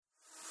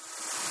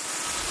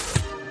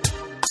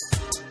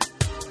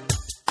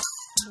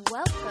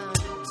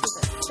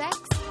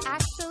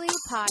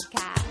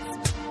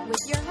Podcast with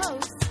your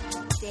host,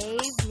 Dave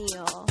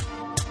Neal.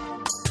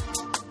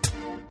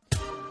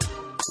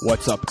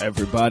 What's up,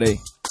 everybody?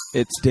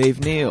 It's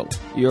Dave Neal,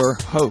 your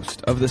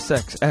host of the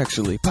Sex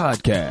Actually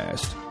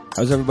Podcast.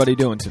 How's everybody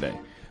doing today?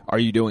 Are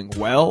you doing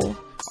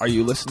well? Are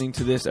you listening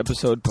to this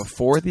episode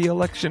before the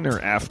election or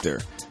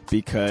after?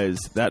 Because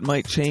that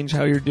might change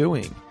how you're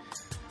doing.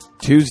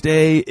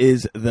 Tuesday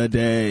is the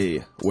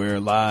day where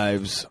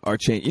lives are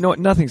changed. You know what?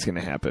 Nothing's going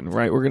to happen,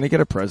 right? We're going to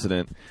get a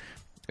president.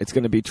 It's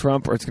going to be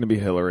Trump or it's going to be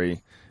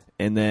Hillary.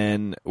 And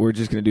then we're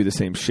just going to do the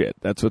same shit.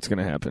 That's what's going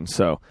to happen.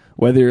 So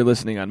whether you're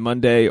listening on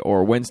Monday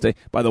or Wednesday,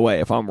 by the way,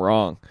 if I'm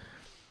wrong,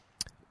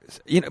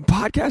 you know,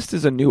 podcast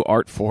is a new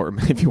art form,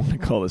 if you want to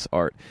call this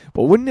art.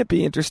 But wouldn't it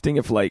be interesting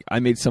if, like, I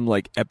made some,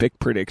 like, epic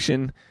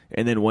prediction,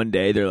 and then one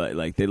day they're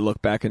like they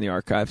look back in the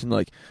archives and,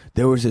 like,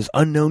 there was this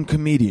unknown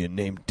comedian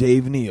named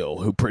Dave Neal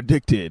who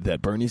predicted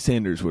that Bernie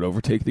Sanders would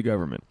overtake the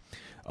government.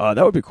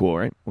 That would be cool,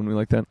 right? Wouldn't we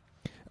like that?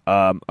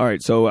 All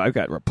right, so I've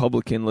got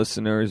Republican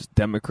listeners,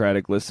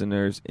 Democratic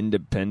listeners,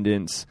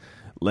 independents,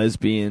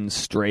 lesbians,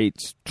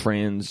 straights,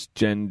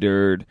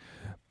 transgendered,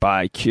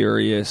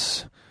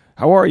 bi-curious.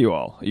 How are you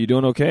all? Are you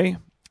doing okay?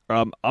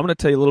 I'm going to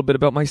tell you a little bit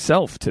about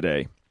myself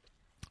today.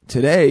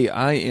 Today,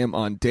 I am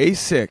on day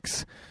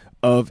 6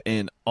 of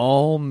an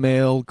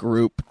all-male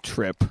group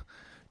trip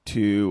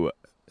to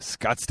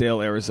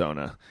Scottsdale,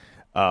 Arizona,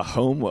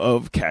 home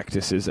of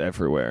cactuses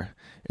everywhere.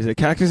 Is it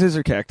cactuses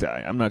or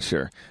cacti? I'm not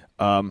sure.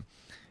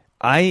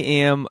 I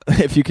am,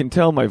 if you can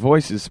tell, my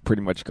voice is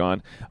pretty much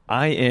gone.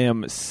 I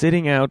am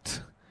sitting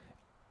out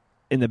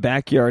in the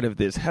backyard of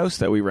this house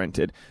that we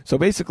rented. So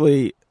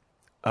basically,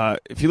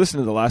 if you listen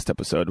to the last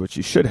episode, which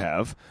you should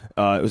have,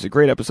 it was a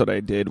great episode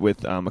I did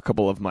with a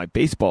couple of my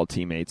baseball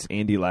teammates,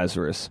 Andy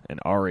Lazarus and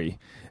Ari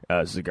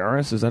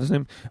Zagaris, is that his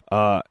name?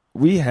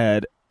 We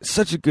had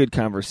such a good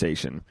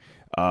conversation.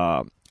 We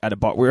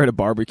were at a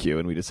barbecue,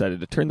 and we decided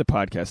to turn the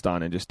podcast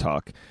on and just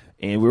talk.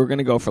 And we were going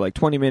to go for like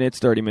 20 minutes,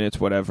 30 minutes,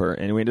 whatever.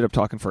 And we ended up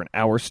talking for an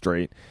hour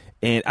straight.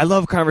 And I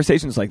love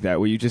conversations like that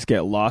where you just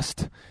get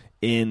lost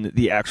in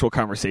the actual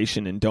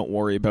conversation and don't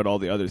worry about all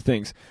the other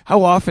things.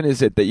 How often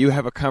is it that you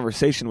have a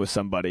conversation with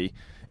somebody?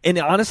 And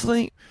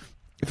honestly,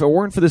 if it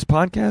weren't for this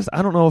podcast,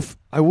 I don't know if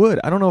I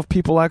would. I don't know if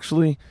people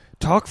actually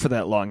talk for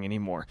that long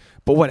anymore.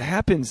 But what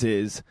happens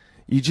is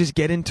you just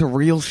get into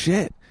real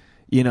shit.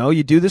 You know,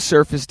 you do the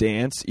surface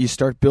dance, you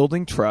start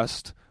building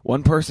trust.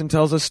 One person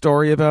tells a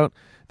story about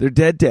their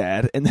dead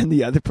dad, and then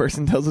the other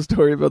person tells a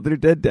story about their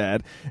dead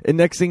dad. And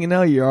next thing you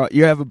know,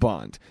 you have a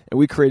bond. And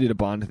we created a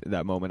bond at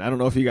that moment. I don't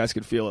know if you guys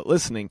could feel it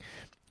listening,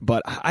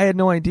 but I had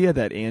no idea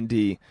that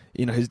Andy,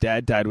 you know, his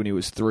dad died when he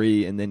was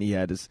 3, and then he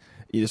had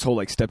this whole,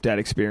 like, stepdad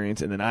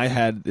experience. And then I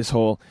had this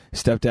whole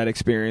stepdad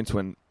experience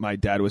when my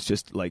dad was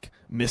just, like,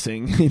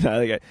 missing. You know,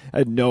 like, I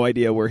had no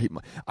idea where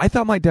I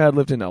thought my dad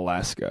lived in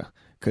Alaska,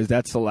 because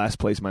that's the last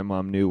place my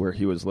mom knew where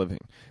he was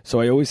living.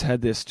 So I always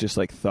had this just,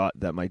 like, thought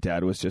that my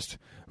dad was just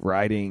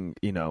riding,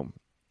 you know,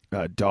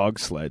 dog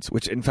sleds,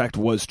 which in fact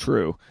was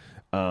true.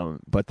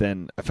 But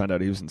then I found out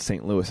he was in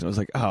St. Louis, and I was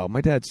like, oh,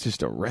 my dad's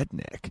just a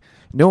redneck.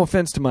 No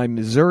offense to my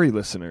Missouri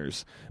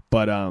listeners,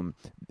 but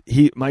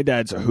my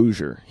dad's a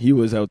Hoosier. He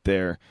was out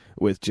there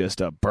with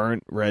just a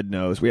burnt red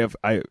nose.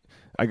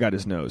 I got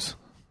his nose.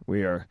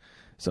 We are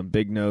some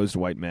big-nosed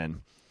white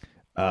men.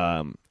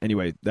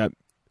 Anyway,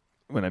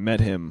 when I met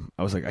him,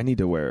 I was like, I need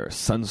to wear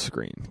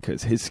sunscreen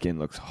because his skin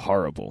looks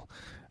horrible.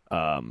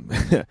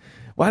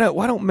 Why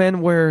don't men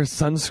wear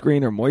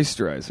sunscreen or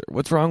moisturizer?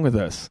 What's wrong with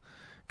us?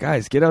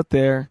 Guys, get out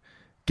there,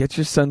 get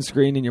your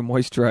sunscreen and your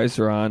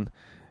moisturizer on,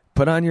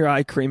 put on your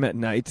eye cream at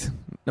night.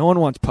 No one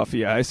wants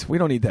puffy eyes. We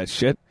don't need that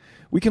shit.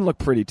 We can look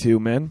pretty too,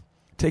 men.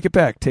 Take it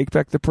back. Take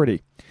back the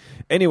pretty.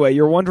 Anyway,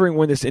 you're wondering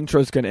when this intro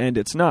is going to end.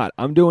 It's not.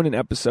 I'm doing an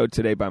episode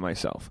today by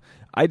myself.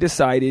 I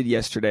decided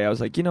yesterday, I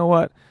was like, you know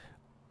what?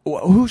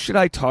 Who should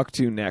I talk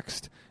to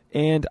next?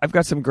 And I've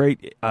got some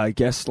great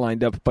guests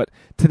lined up, but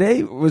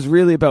today was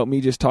really about me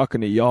just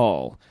talking to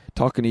y'all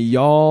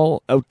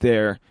out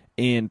there,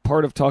 and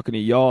part of talking to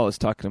y'all is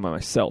talking to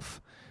myself.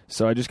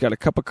 So I just got a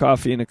cup of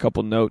coffee and a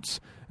couple notes,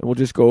 and we'll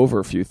just go over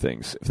a few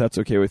things, if that's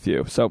okay with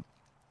you. So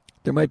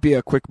there might be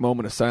a quick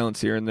moment of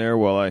silence here and there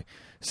while I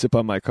sip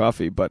on my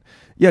coffee, but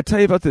yeah, tell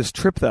you about this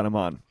trip that I'm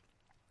on.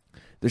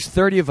 There's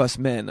 30 of us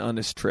men on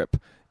this trip.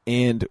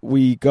 And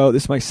we go,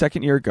 this is my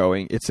second year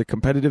going. It's a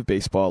competitive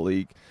baseball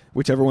league,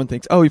 which everyone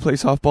thinks, oh, he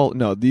plays softball.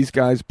 No, these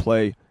guys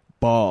play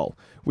ball.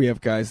 We have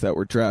guys that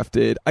were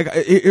drafted.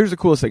 Here's the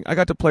coolest thing. I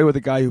got to play with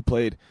a guy who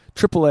played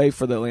AAA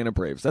for the Atlanta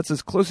Braves. That's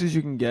as close as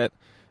you can get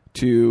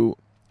to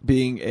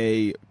being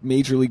a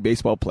Major League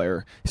Baseball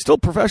player. Still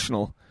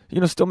professional, you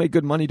know, still make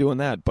good money doing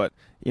that. But,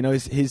 you know,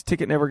 his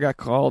ticket never got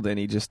called, and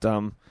he just,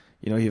 you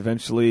know, he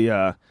eventually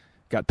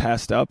got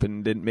passed up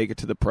and didn't make it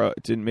to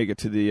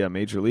the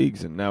major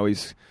leagues, and now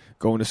he's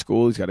going to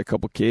school. He's got a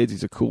couple kids.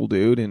 He's a cool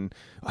dude. And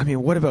I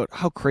mean,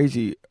 how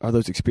crazy are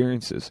those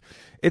experiences?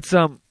 It's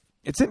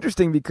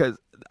interesting because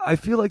I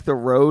feel like the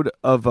road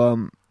of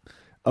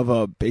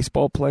a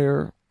baseball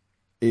player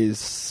is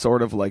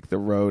sort of like the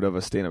road of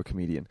a stand-up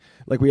comedian.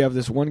 Like we have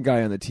this one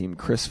guy on the team,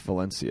 Chris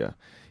Valencia.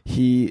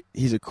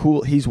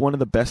 He's one of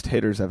the best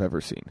hitters I've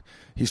ever seen.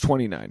 He's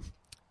 29,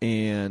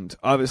 and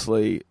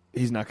obviously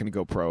he's not going to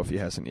go pro if he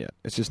hasn't yet.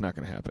 It's just not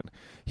going to happen.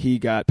 He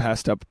got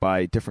passed up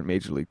by different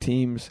major league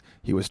teams.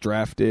 He was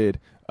drafted,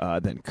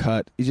 then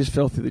cut. He just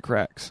fell through the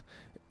cracks.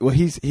 Well,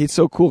 he's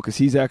so cool because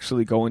he's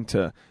actually going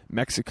to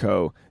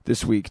Mexico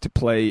this week to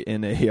play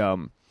in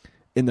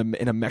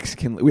a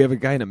Mexican. We have a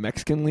guy in a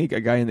Mexican league, a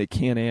guy in the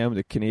Can-Am,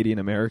 the Canadian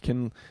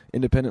American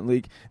Independent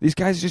League. These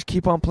guys just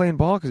keep on playing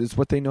ball because it's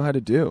what they know how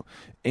to do.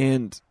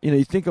 And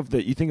you think of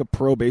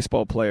pro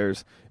baseball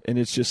players, and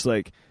it's just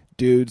like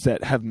dudes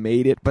that have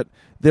made it, but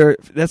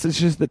that's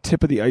just the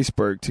tip of the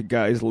iceberg to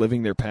guys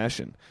living their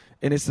passion.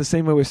 And it's the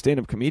same way with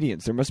stand-up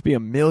comedians. There must be a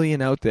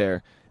million out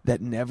there that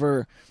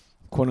never,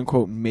 quote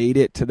unquote, made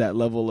it to that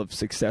level of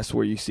success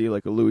where you see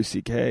like a Louis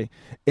C.K.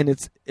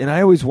 And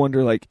I always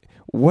wonder, like,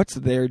 what's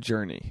their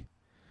journey?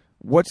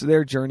 What's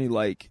their journey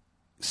like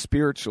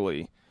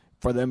spiritually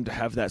for them to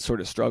have that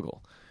sort of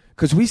struggle?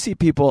 Because we see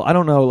people, I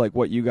don't know like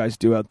what you guys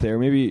do out there.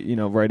 Maybe,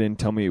 write in,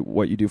 tell me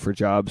what you do for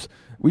jobs.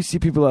 We see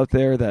people out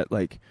there that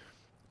like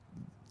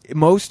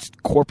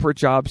most corporate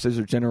jobs, there's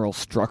a general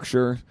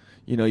structure.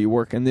 You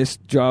work in this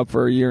job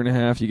for a year and a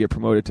half, you get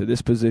promoted to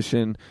this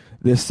position,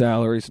 this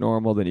salary's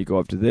normal, then you go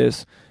up to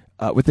this.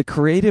 With the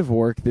creative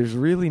work, there's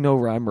really no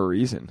rhyme or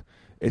reason.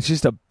 It's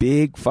just a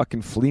big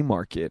fucking flea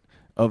market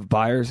of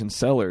buyers and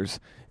sellers,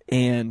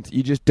 and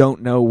you just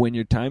don't know when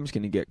your time's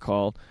going to get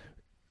called.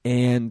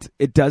 And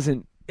it's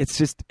in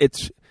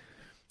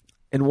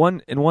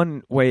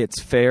one way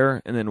it's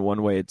fair, and then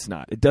one way it's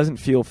not. It doesn't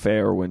feel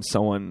fair when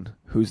someone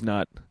who's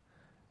not,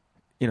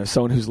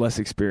 someone who's less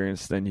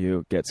experienced than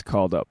you gets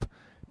called up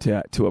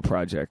to a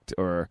project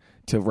or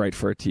to write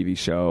for a TV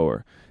show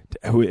or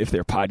if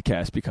their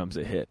podcast becomes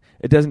a hit.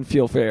 It doesn't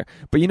feel fair.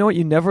 But you know what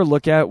you never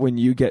look at when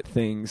you get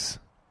things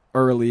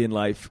early in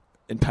life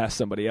and past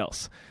somebody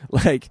else?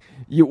 Like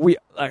do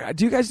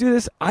you guys do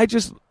this? I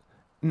just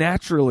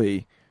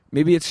naturally,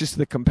 maybe it's just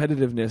the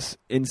competitiveness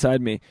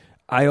inside me,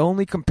 I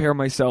only compare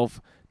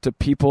myself to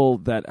people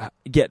that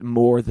get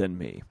more than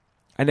me.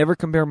 I never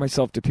compare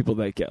myself to people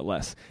that get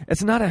less.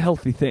 It's not a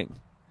healthy thing.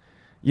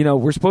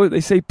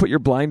 They say put your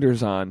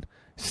blinders on,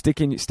 stay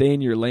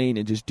in your lane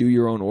and just do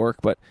your own work,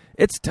 but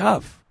it's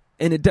tough.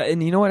 And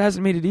you know what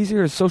hasn't made it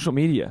easier is social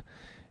media.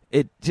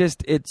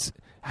 It's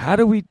how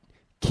do we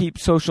keep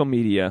social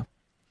media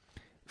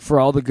for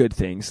all the good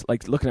things,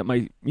 like looking at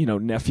my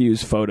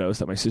nephew's photos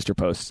that my sister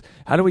posts.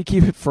 How do we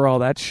keep it for all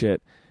that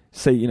shit?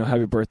 Say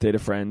happy birthday to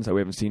friends that we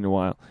haven't seen in a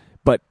while,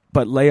 but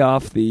lay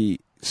off the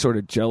sort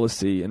of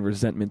jealousy and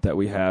resentment that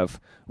we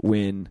have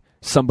when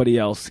somebody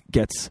else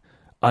gets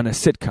on a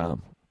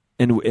sitcom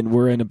and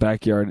we're in a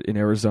backyard in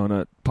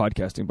Arizona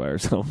podcasting by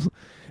ourselves.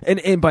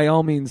 And by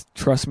all means,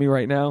 trust me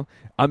right now,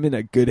 I'm in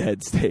a good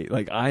head state.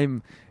 Like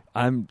I'm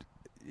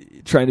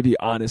trying to be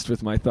honest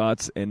with my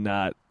thoughts and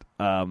not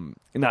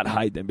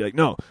hide them. Be like,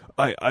 no,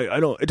 I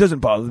don't, it doesn't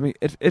bother me.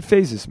 It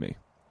phases me.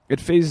 It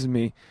phases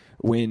me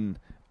when,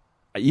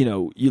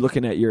 you're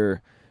looking at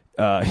your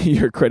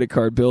credit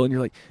card bill and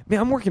you're like,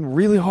 man, I'm working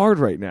really hard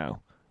right now.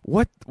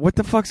 What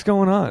the fuck's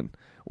going on?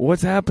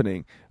 What's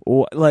happening?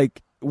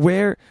 Like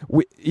where,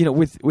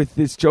 with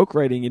this joke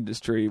writing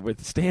industry,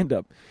 with stand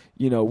up,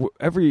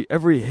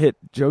 every hit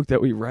joke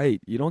that we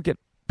write, you don't get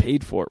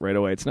paid for it right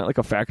away. It's not like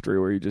a factory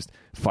where you just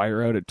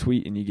fire out a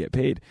tweet and you get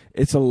paid.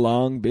 It's a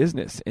long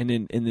business. And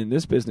in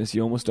this business,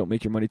 you almost don't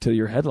make your money till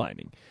you're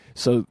headlining.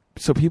 So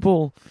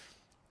people,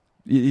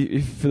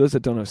 for those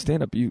that don't know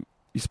stand up, you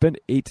spend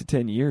 8 to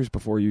 10 years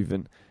before you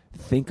even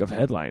think of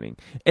headlining.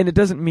 And it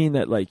doesn't mean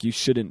that like you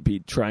shouldn't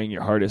be trying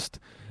your hardest.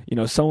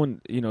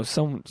 Some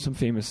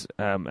famous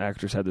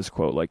actors had this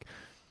quote, like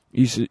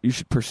you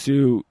should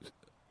pursue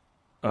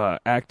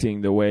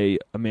acting the way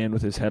a man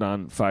with his head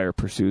on fire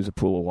pursues a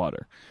pool of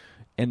water.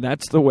 And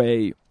that's the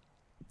way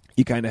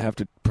you kind of have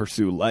to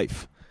pursue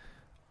life.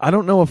 I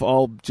don't know if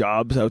all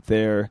jobs out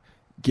there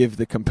give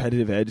the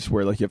competitive edge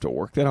where like you have to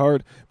work that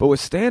hard, but with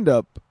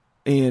stand-up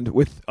and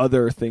with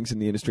other things in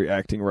the industry,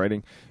 acting,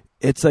 writing,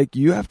 it's like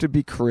you have to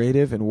be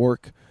creative and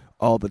work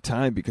all the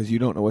time because you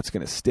don't know what's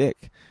going to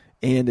stick.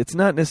 And it's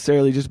not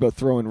necessarily just about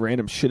throwing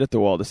random shit at the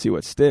wall to see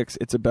what sticks.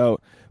 It's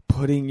about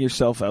putting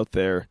yourself out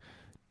there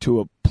to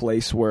a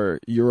place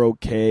where you're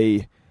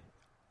okay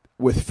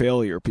with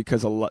failure,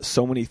 because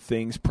so many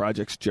things,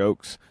 projects,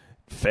 jokes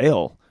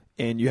fail.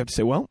 And you have to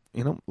say, well,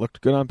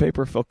 looked good on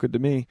paper, felt good to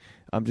me.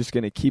 I'm just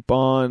going to keep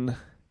on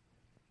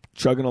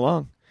chugging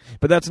along.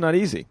 But that's not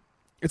easy.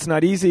 It's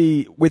not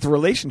easy with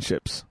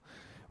relationships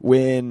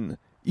when,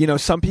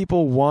 some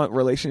people want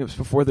relationships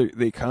before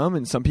they come,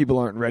 and some people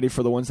aren't ready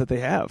for the ones that they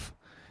have.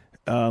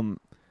 I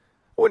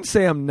wouldn't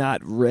say I'm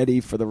not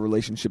ready for the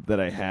relationship that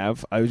I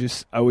have. I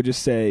would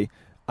just say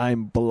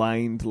I'm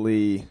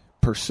blindly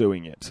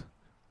pursuing it.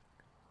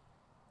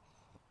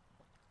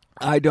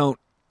 I don't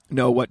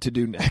know what to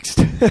do next.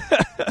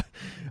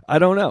 I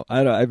don't know.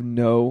 I have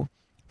no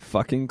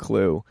fucking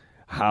clue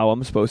how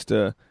I'm supposed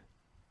to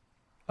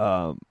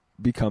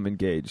become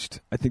engaged.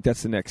 I think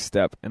that's the next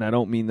step. And I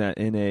don't mean that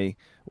in a,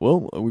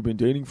 well, we've been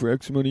dating for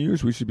X amount of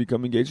years, we should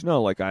become engaged.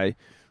 No, like I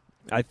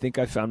think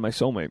I found my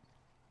soulmate.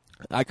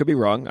 I could be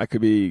wrong. I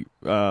could be,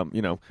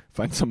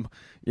 find some,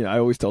 I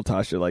always tell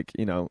Tasha, like,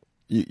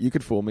 you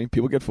could fool me.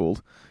 People get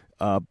fooled.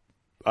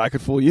 I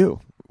could fool you.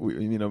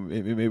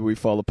 Maybe we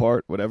fall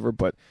apart, whatever.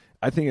 But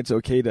I think it's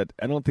okay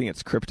I don't think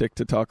it's cryptic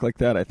to talk like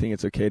that. I think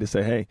it's okay to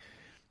say, hey,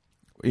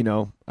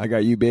 I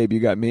got you, babe. You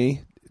got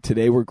me.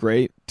 Today we're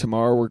great.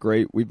 Tomorrow we're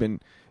great. We've been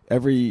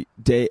every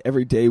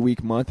day,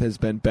 week, month has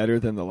been better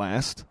than the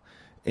last.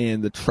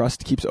 And the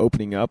trust keeps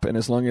opening up. And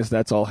as long as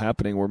that's all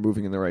happening, we're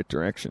moving in the right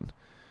direction.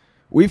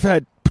 We've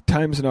had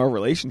times in our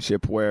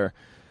relationship where,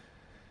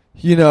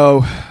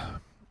 1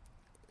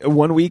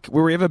 week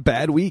where we have a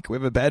bad week. We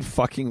have a bad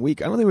fucking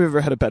week. I don't think we've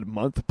ever had a bad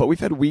month, but we've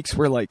had weeks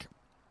where like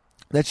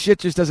that shit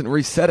just doesn't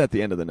reset at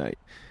the end of the night.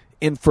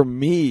 And for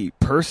me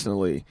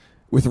personally,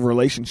 with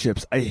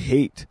relationships, I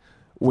hate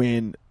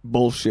when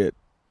bullshit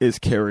is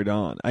carried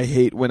on. I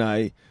hate when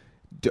I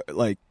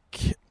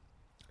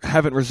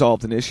haven't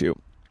resolved an issue.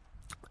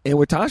 And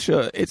with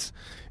Tasha,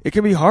 it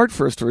can be hard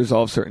for us to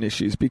resolve certain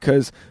issues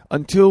because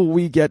until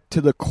we get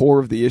to the core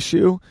of the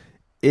issue,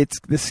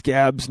 the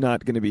scab's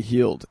not going to be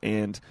healed.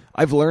 And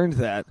I've learned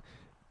that,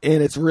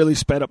 and it's really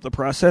sped up the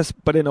process,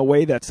 but in a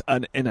way that's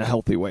in a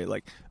healthy way.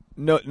 Like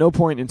no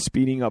point in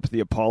speeding up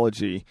the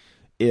apology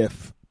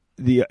if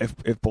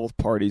both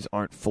parties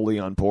aren't fully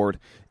on board.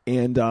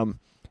 And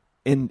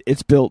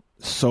it's built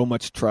so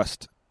much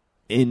trust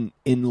in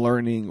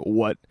learning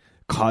what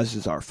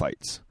causes our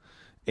fights.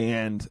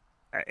 And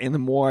the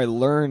more I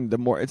learn, the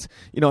more it's,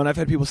 and I've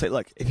had people say,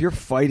 look, if you're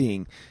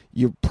fighting,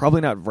 you're probably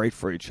not right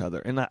for each other.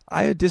 And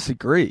I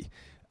disagree.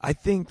 I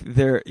think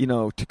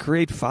to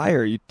create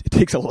fire, it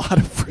takes a lot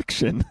of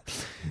friction.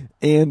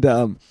 And,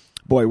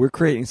 boy, we're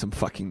creating some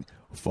fucking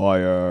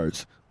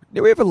fires.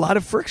 We have a lot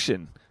of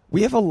friction.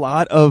 We have a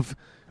lot of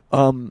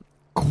our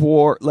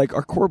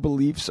core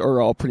beliefs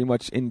are all pretty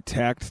much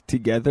intact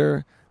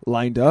together,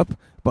 lined up,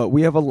 but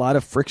we have a lot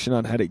of friction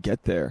on how to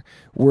get there.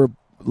 We're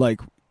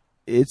like,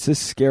 it's a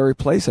scary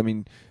place. I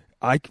mean,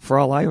 for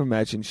all I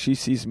imagine, she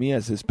sees me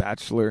as this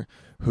bachelor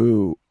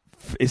who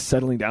is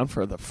settling down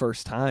for the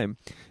first time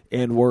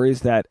and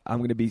worries that I'm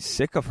going to be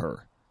sick of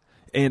her.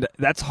 And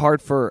that's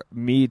hard for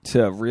me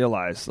to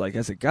realize. Like,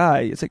 as a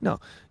guy, it's like, no,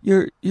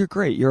 you're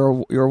great.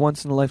 You're a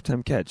once in a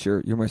lifetime catch.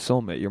 You're my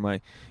soulmate. You're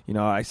my,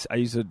 I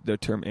use the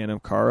term Anam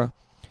Cara.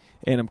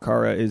 Anam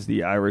Cara is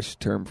the Irish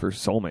term for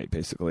soulmate.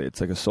 Basically, it's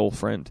like a soul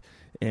friend.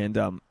 And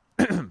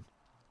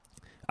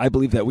I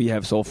believe that we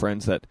have soul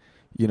friends that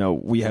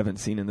we haven't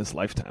seen in this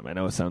lifetime. I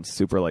know it sounds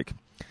super like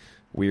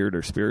weird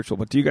or spiritual,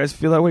 but do you guys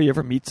feel that way? You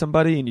ever meet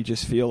somebody and you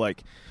just feel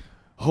like,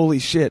 holy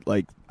shit,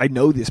 like I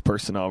know this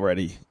person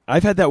already.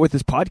 I've had that with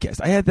this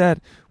podcast. I had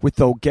that with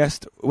the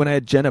guest when I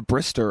had Jenna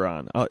Brister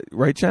on.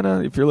 Right,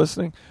 Jenna, if you're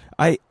listening?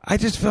 I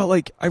just felt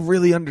like I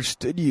really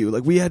understood you.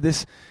 Like we had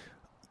this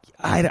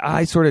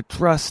eye-to-eye sort of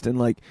trust, and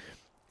like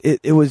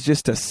it was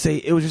just a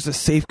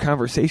safe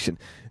conversation.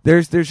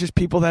 There's just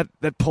people that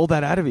pull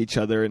that out of each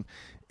other,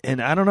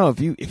 and I don't know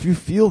if you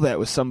feel that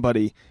with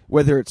somebody,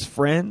 whether it's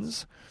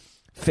friends,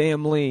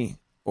 family,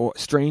 or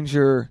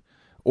stranger,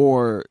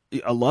 or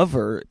a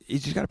lover, you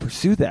just got to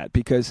pursue that,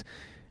 because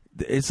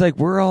it's like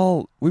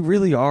we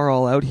really are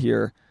all out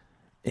here,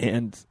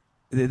 and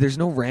there's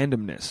no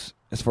randomness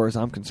as far as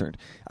I'm concerned.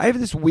 I have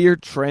this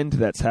weird trend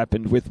that's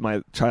happened with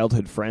my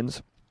childhood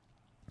friends.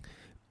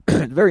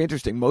 Very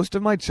interesting. Most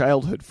of my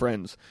childhood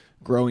friends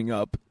growing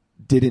up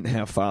didn't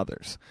have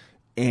fathers.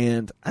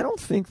 And I don't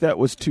think that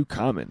was too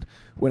common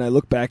when I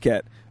look back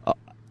at,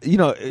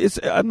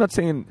 I'm not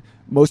saying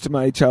most of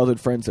my childhood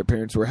friends, their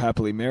parents were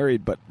happily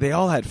married, but they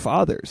all had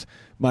fathers.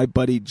 My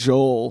buddy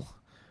Joel,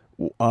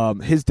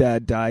 his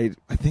dad died,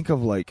 I think,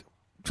 of like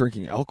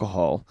drinking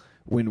alcohol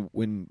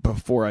when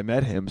before I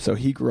met him. So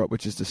he grew up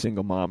with just a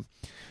single mom.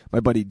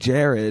 My buddy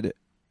Jared,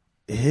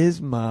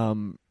 his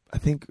mom, I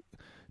think,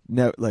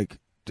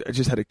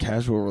 just had a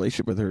casual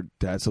relationship with her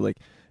dad. So like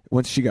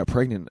once she got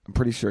pregnant, I'm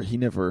pretty sure he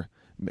never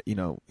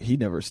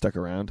stuck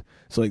around.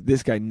 So like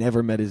this guy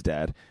never met his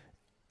dad.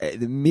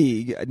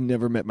 Me, I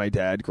never met my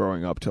dad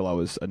growing up till I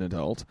was an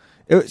adult.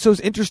 So it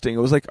was interesting. It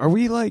was like, are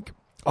we like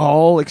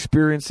all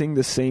experiencing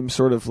the same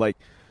sort of like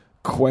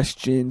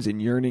questions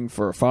and yearning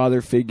for a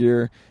father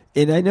figure?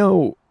 And I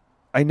know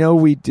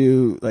we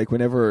do, like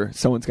whenever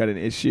someone's got an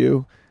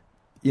issue,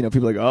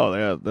 people are like, oh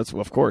yeah,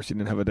 of course you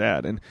didn't have a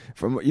dad. And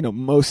from,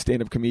 most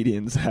stand-up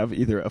comedians have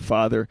either a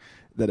father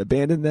that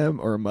abandoned them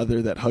or a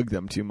mother that hugged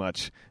them too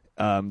much.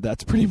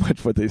 That's pretty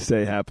much what they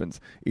say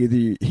happens.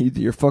 Either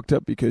you're fucked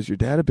up because your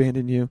dad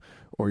abandoned you,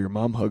 or your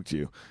mom hugged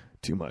you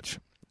too much.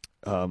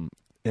 And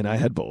I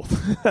had both.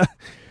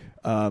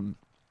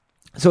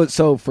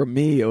 So for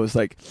me, it was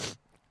like,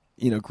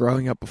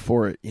 growing up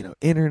before,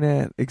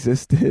 internet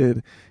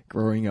existed.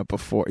 Growing up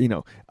before,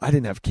 I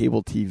didn't have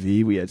cable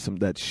TV. We had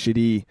that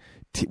shitty.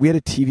 We had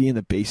a TV in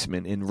the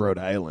basement in Rhode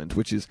Island,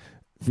 which is,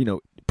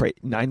 probably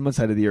 9 months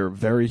out of the year,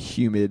 very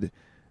humid,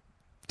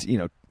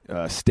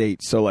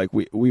 state. So like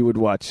we would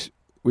watch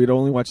we'd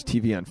only watch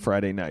TV on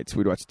Friday nights.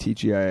 We'd watch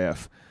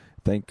TGIF.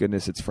 Thank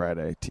goodness it's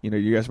Friday. You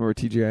guys remember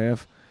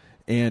TGIF?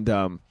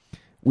 And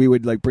we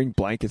would like bring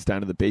blankets down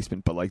to the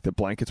basement, but like the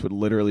blankets would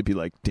literally be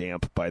like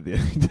damp by the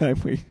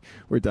time we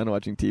were done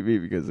watching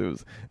TV because it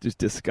was just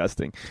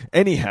disgusting.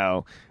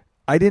 Anyhow,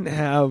 I didn't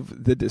have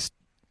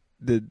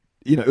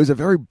it was a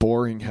very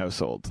boring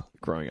household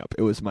growing up.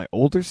 It was my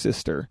older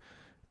sister,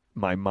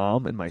 my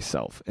mom, and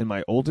myself. And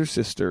my older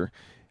sister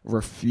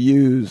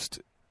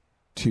refused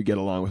to get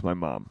along with my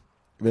mom,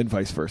 then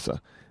vice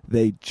versa.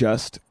 They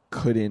just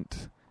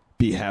couldn't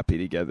be happy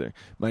together.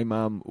 My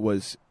mom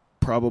was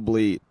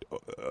probably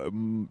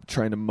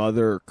trying to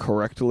mother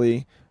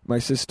correctly my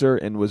sister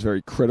and was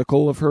very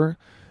critical of her.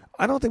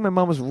 I don't think my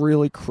mom was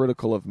really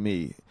critical of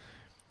me.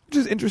 Which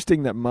is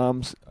interesting that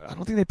moms, I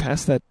don't think they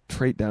pass that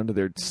trait down to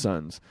their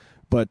sons.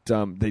 But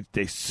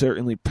they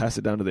certainly pass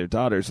it down to their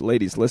daughters.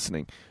 Ladies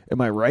listening,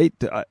 am I right?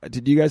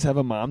 Did you guys have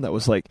a mom that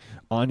was like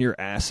on your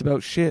ass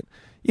about shit?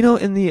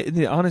 And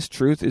the honest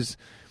truth is,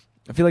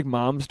 I feel like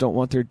moms don't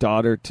want their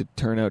daughter to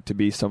turn out to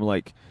be some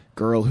like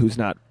girl who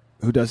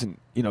doesn't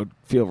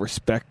feel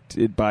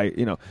respected by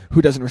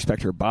who doesn't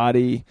respect her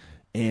body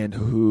and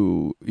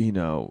who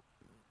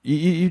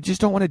you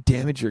just don't want to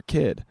damage your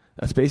kid.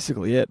 That's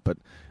basically it. But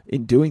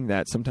in doing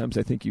that, sometimes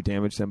I think you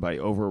damage them by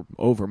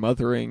over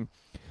mothering,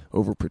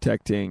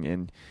 overprotecting,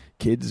 and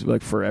kids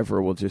like forever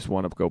will just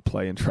want to go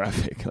play in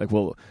traffic. Like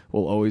we'll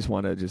always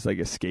want to just like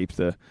escape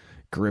the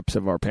grips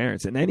of our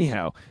parents. And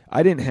anyhow,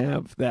 I didn't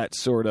have that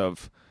sort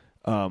of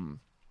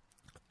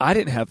I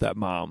didn't have that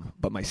mom,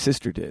 but my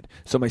sister did.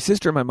 So my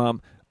sister and my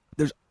mom,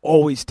 there's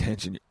always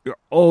tension. You're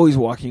always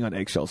walking on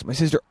eggshells. My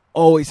sister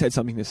always had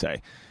something to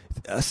say.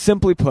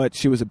 Simply put,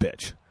 she was a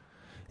bitch.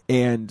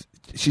 And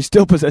she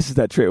still possesses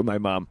that trait with my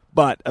mom,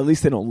 but at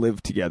least they don't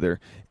live together.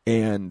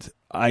 And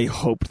I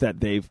hope that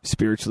they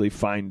spiritually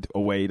find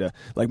a way to,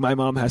 like my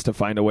mom has to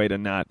find a way to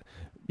not,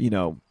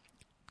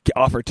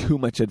 offer too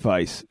much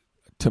advice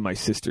to my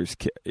sister's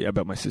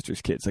about my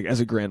sister's kids. Like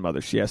as a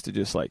grandmother, she has to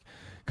just like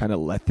kind of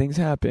let things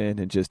happen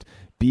and just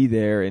be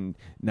there and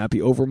not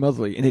be over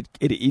motherly. And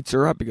it eats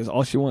her up because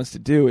all she wants to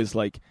do is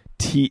like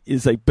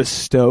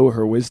bestow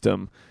her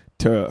wisdom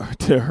to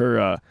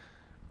her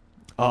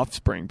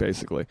offspring,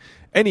 basically.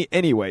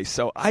 Anyway,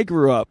 so I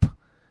grew up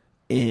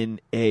in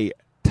a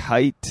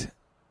tight,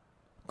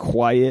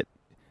 quiet,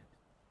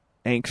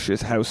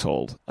 anxious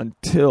household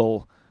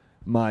until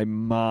my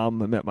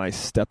mom met my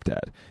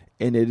stepdad.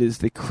 And it is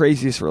the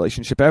craziest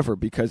relationship ever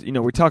because,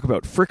 we talk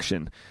about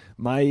friction.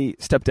 My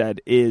stepdad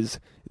is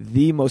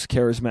the most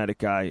charismatic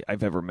guy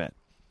I've ever met.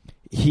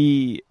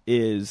 He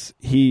is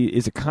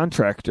a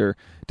contractor,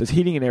 does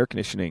heating and air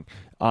conditioning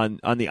on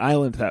the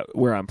island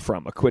where I'm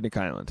from, Aquidneck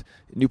Island,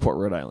 Newport,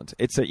 Rhode Island.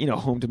 It's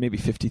home to maybe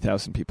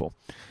 50,000 people.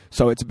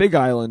 So it's a big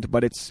island,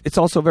 but it's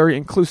also very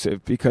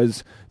inclusive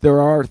because there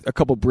are a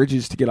couple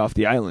bridges to get off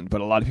the island, but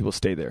a lot of people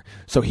stay there.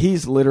 So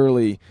he's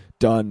literally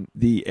done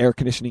the air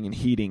conditioning and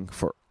heating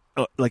for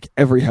like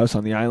every house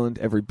on the island,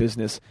 every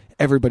business,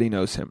 everybody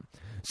knows him.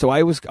 So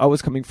I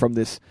was coming from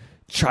this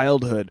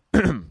childhood.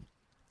 I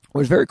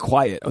was very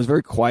quiet. I was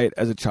very quiet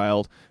as a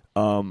child.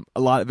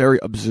 Very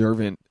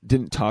observant,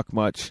 didn't talk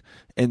much.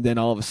 And then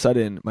all of a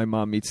sudden, my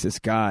mom meets this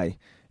guy,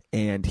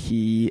 and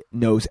he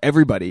knows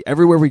everybody.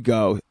 Everywhere we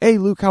go, hey,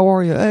 Luke, how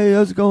are you? Hey,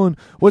 how's it going?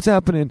 What's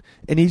happening?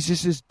 And he's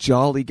just this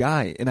jolly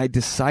guy. And I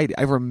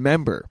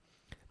remember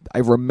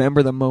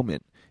the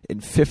moment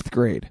in 5th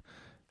grade.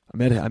 I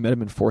met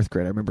him in 4th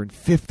grade. I remember in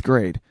 5th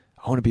grade,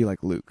 I want to be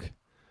like Luke.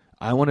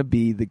 I want to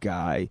be the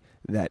guy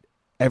that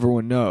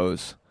everyone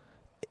knows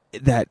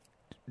that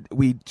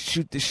we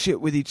shoot the shit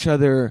with each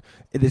other.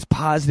 It is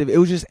positive. It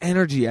was just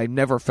energy I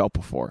never felt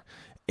before.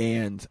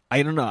 And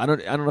I don't know. I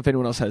don't know if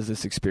anyone else has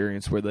this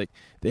experience where like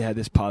they had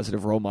this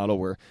positive role model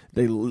where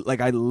they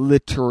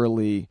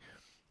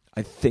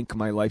I think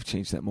my life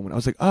changed that moment. I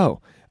was like, oh,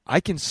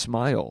 I can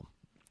smile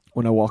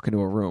when I walk into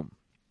a room.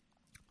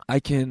 I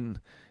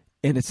can.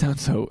 And it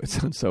sounds so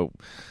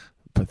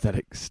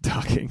pathetic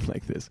talking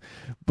like this,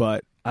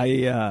 but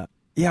I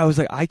was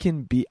like, I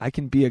can be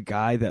a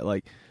guy that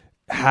like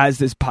has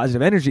this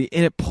positive energy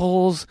and it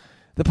pulls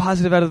the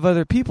positive out of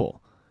other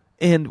people.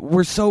 And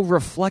we're so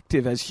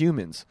reflective as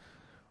humans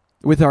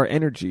with our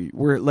energy.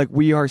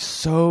 We are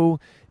so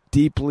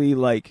deeply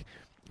like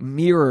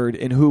mirrored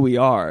in who we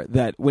are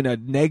that when a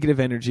negative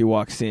energy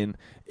walks in,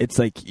 it's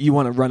like you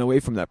want to run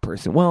away from that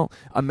person. Well,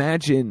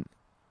 imagine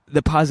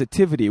the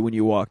positivity when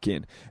you walk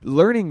in.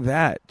 Learning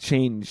that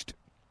changed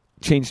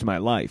my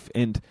life,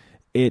 and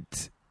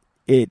it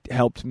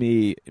helped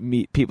me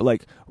meet people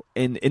like,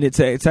 and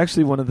it's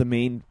actually one of the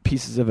main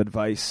pieces of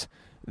advice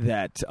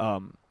that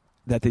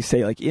they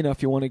say, like,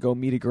 if you want to go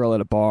meet a girl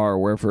at a bar or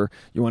wherever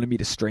you want to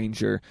meet a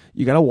stranger,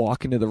 you got to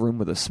walk into the room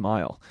with a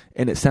smile.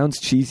 And it sounds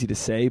cheesy to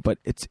say, but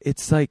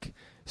it's like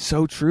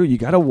so true. You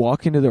got to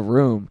walk into the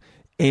room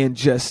and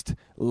just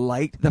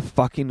light the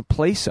fucking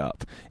place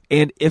up.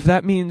 And if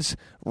that means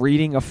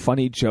reading a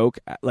funny joke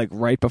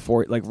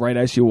right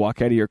as you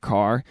walk out of your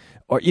car,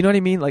 or you know what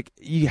I mean? Like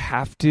you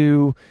have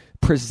to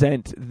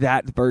present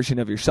that version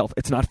of yourself.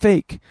 It's not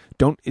fake.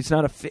 It's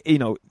not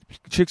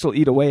chicks will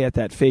eat away at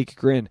that fake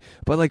grin,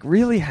 but like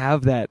really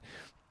have that,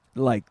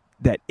 like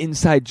that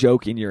inside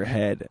joke in your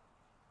head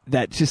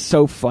that's just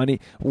so funny.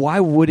 Why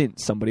wouldn't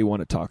somebody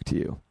want to talk to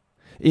you?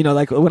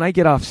 Like when I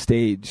get off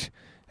stage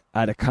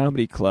at a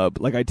comedy club,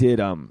 like I did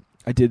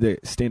the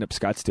Stand Up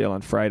Scottsdale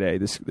on Friday,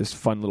 this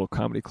fun little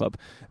comedy club.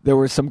 There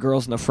were some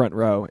girls in the front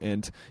row,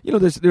 and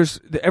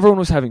everyone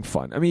was having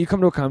fun. I mean, you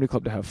come to a comedy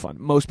club to have fun.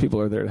 Most people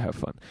are there to have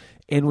fun.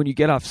 And when you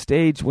get off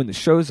stage, when the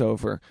show's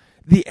over,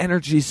 the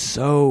energy's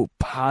so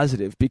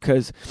positive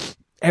because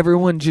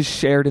everyone just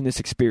shared in this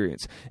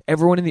experience.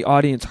 Everyone in the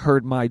audience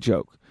heard my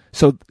joke.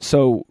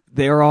 So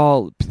they're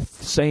all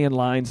saying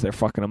lines. They're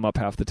fucking them up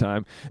half the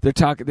time. They're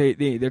talking.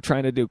 They're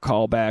trying to do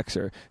callbacks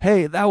or,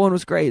 hey, that one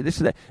was great. This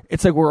or that.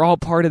 It's like we're all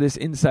part of this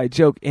inside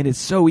joke, and it's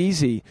so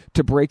easy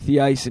to break the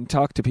ice and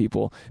talk to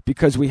people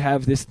because we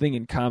have this thing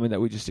in common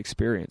that we just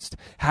experienced.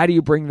 How do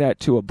you bring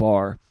that to a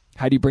bar?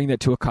 How do you bring that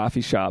to a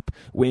coffee shop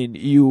when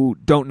you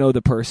don't know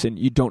the person?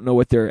 You don't know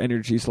what their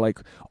energy's like.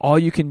 All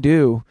you can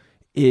do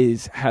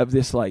is have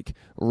this like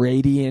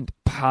radiant,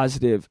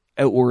 positive,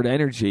 outward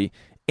energy.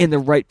 And the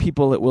right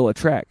people it will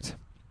attract.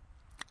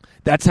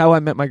 That's how I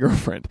met my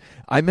girlfriend.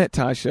 I met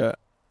Tasha.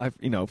 For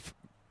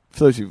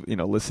those of you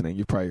listening,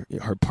 you probably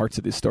heard parts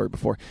of this story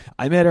before.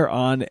 I met her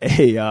on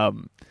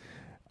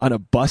a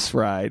bus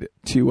ride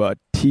to a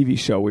TV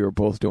show we were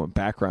both doing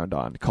background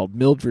on called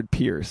Mildred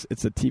Pierce.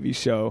 It's a TV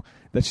show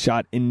that's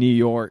shot in New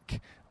York.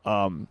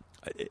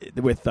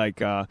 With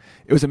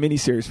it was a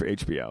miniseries for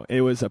HBO.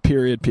 It was a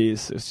period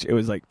piece. It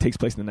was like takes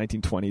place in the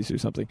 1920s or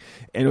something.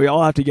 And we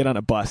all have to get on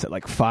a bus at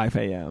like 5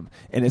 a.m.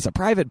 And it's a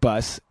private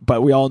bus,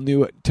 but we all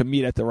knew to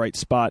meet at the right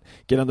spot.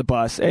 Get on the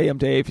bus. Hey, I'm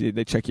Dave.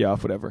 They check you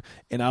off, whatever.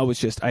 And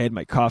I had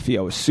my coffee.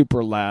 I was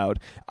super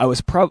loud.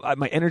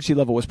 My energy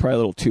level was probably a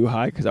little too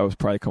high because I was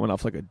probably coming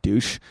off like a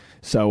douche.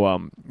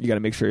 So you got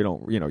to make sure you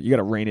don't, you got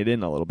to rein it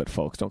in a little bit,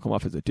 folks. Don't come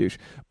off as a douche.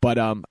 But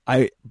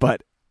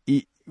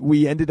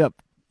we ended up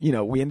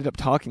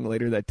talking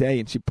later that day,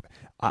 and she,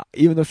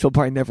 even though she'll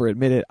probably never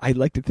admit it, I'd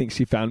like to think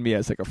she found me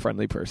as like a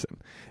friendly person.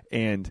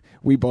 And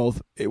we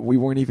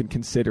weren't even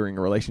considering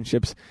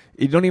relationships.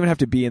 You don't even have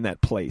to be in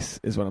that place,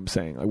 is what I'm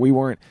saying. Like we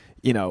weren't,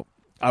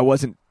 I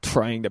wasn't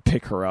trying to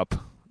pick her up.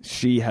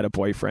 She had a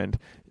boyfriend,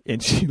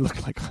 and she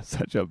looked like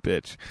such a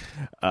bitch.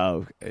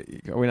 Are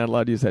we not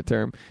allowed to use that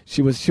term?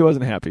 She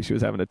wasn't happy. She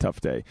was having a tough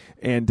day,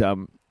 and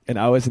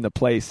I was in the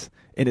place.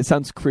 And it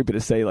sounds creepy to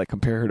say, like,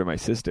 compare her to my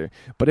sister.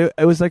 But it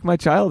was like my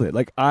childhood.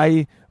 Like,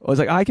 I was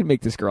like, I can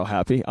make this girl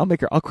happy.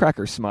 I'll crack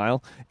her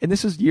smile. And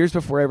this was years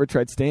before I ever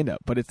tried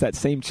stand-up. But it's that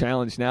same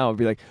challenge now. I'd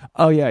be like,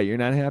 oh, yeah, you're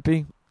not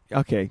happy?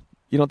 Okay.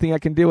 You don't think I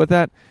can deal with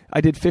that? I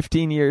did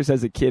 15 years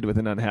as a kid with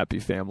an unhappy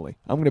family.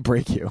 I'm going to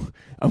break you.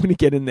 I'm going to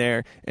get in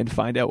there and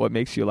find out what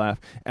makes you laugh.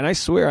 And I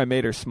swear I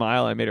made her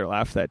smile. I made her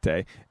laugh that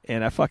day.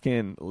 And I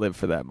fucking live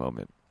for that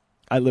moment.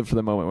 I live for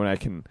the moment when I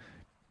can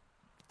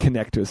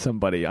connect with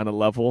somebody on a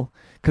level,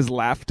 because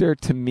laughter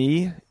to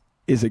me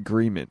is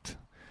agreement.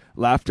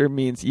 Laughter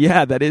means,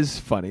 yeah, that is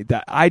funny.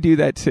 That I do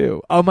that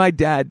too. Oh, my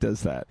dad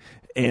does that.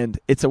 And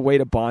it's a way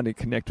to bond and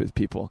connect with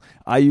people.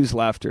 I use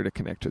laughter to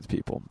connect with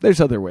people. There's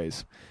other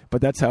ways,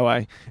 but that's how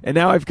and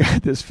now I've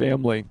got this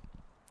family.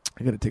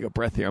 I got to take a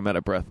breath here. I'm out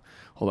of breath.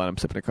 Hold on. I'm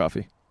sipping a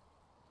coffee.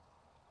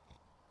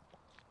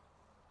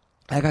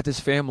 I got this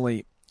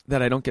family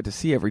that I don't get to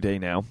see every day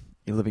now.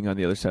 You're living on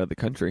the other side of the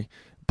country,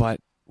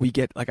 but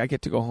I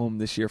get to go home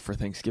this year for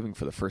Thanksgiving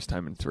for the first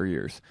time in 3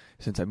 years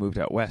since I moved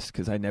out west,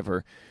 because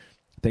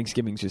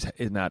Thanksgiving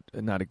is not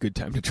a good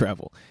time to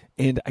travel.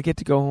 And I get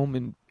to go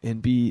home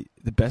and be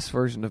the best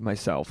version of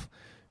myself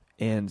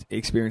and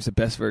experience the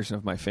best version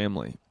of my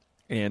family.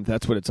 And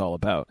that's what it's all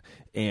about.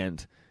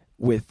 And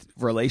with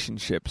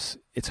relationships,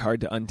 it's hard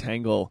to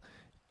untangle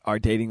our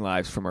dating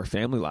lives from our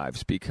family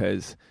lives,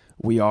 because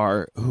we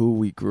are who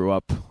we grew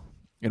up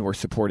and were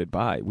supported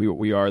by.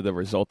 We are the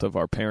result of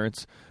our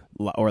parents,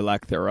 or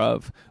lack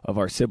thereof, of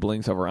our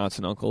siblings, of our aunts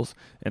and uncles.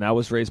 And I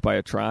was raised by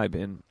a tribe,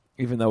 and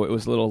even though it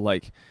was a little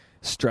like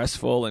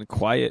stressful and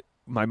quiet,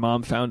 my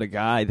mom found a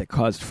guy that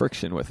caused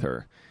friction with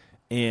her,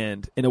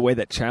 and in a way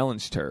that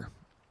challenged her.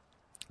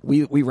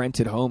 We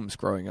rented homes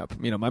growing up.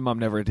 My mom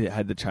never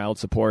had the child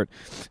support.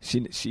 She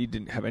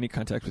didn't have any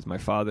contact with my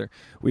father.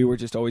 We were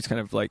just always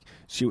kind of like,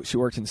 she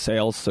worked in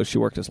sales, so she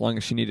worked as long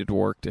as she needed to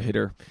work to hit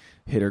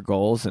her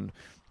goals. And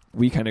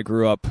we kind of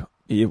grew up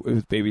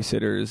with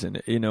babysitters,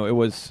 and it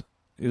was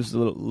a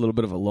little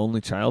bit of a lonely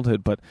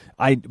childhood. But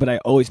I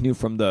always knew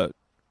from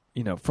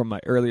from my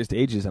earliest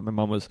ages that my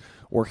mom was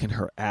working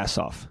her ass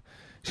off.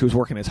 She was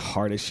working as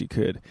hard as she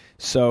could.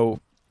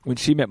 So when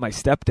she met my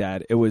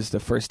stepdad, it was the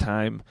first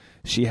time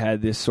she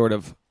had this sort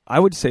of, I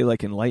would say,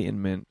 like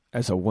enlightenment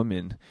as a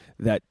woman,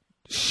 that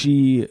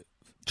she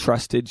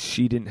trusted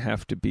she didn't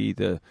have to be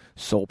the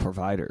sole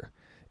provider.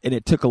 And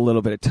it took a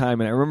little bit of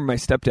time. And I remember my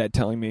stepdad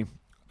telling me,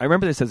 I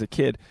remember this as a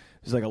kid, I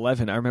was like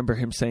 11. I remember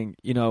him saying,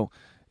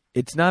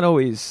 it's not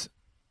always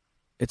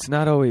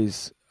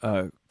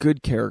a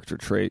good character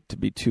trait to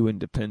be too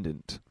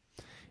independent.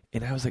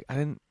 And I was like,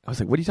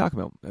 what are you talking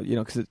about?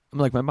 Because I'm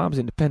like, my mom's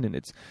independent.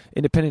 It's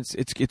independence.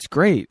 It's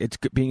great.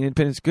 Being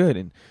independent is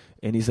good.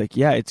 And he's like,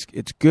 yeah,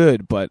 it's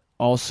good, but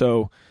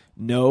also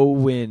know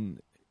when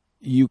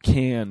you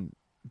can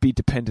be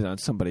dependent on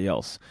somebody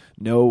else.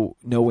 Know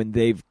when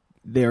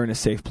they're in a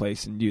safe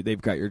place and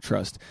they've got your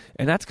trust.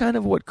 And that's kind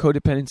of what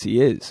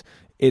codependency is.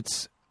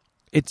 It's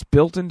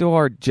built into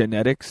our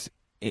genetics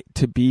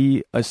to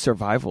be a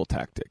survival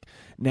tactic.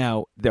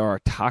 Now, there are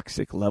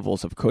toxic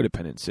levels of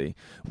codependency,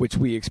 which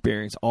we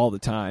experience all the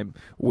time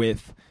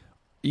with,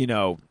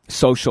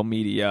 social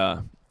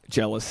media,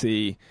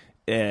 jealousy,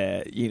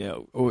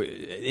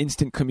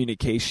 instant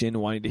communication,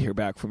 wanting to hear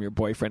back from your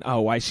boyfriend.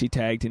 Oh, why she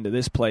tagged into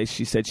this place?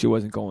 She said she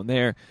wasn't going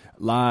there.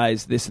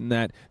 Lies, this and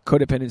that.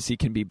 Codependency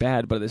can be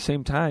bad, but at the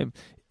same time,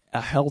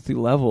 a healthy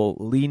level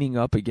leaning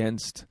up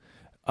against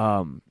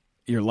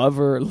your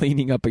lover,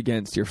 leaning up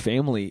against your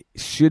family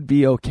should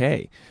be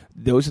okay.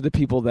 Those are the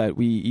people that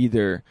we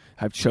either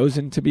have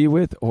chosen to be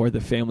with or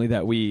the family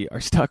that we are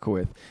stuck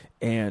with.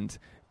 And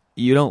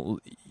you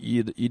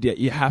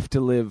have to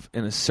live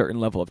in a certain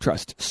level of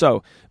trust.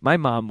 So my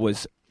mom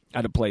was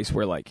at a place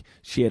where like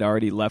she had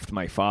already left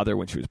my father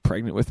when she was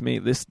pregnant with me.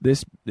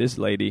 This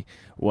lady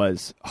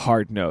was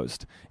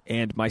hard-nosed,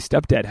 and my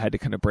stepdad had to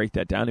kind of break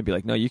that down and be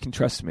like, no, you can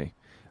trust me.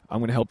 I'm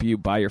going to help you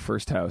buy your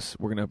first house.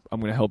 I'm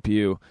going to help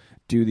you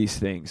do these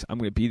things. I'm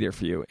going to be there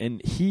for you.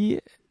 And he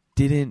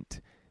didn't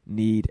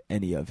need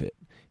any of it.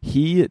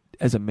 He,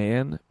 as a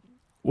man,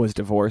 was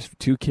divorced,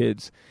 2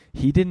 kids.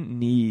 He didn't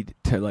need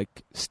to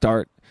like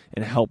start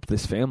and help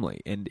this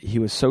family. And he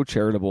was so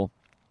charitable,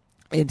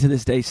 and to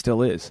this day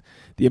still is.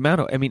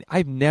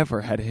 I've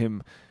never had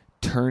him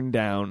turn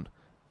down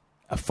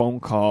a phone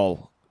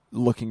call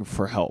looking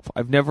for help.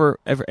 I've never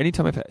ever,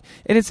 anytime I've had,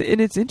 and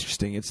it's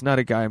interesting. It's not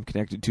a guy I'm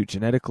connected to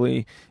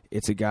genetically.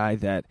 It's a guy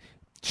that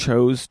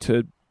chose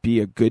to be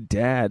a good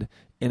dad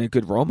and a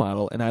good role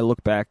model. And I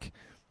look back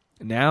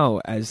now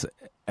as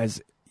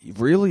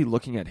really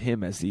looking at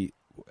him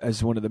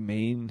as one of the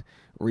main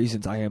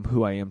reasons I am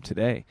who I am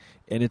today.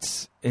 And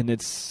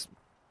it's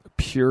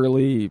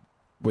purely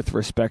with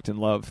respect and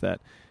love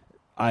that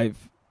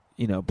I've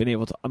been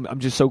able to. I'm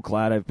just so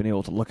glad I've been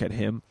able to look at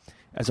him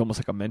as almost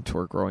like a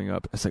mentor growing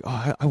up. It's like,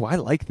 I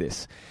like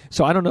this.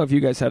 So I don't know if you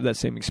guys have that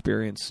same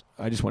experience.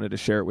 I just wanted to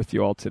share it with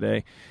you all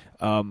today.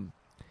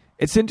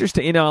 It's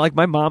interesting, like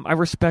my mom, I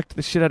respect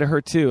the shit out of her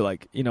too.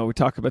 Like, we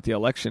talk about the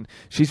election.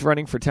 She's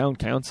running for town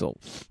council.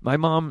 My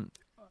mom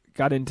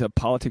got into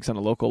politics on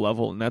a local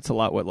level, and that's a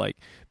lot what like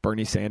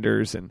Bernie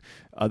Sanders and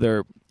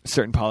other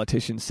certain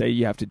politicians say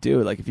you have to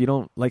do. Like, if you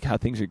don't like how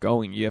things are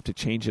going, you have to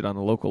change it on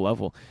a local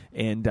level.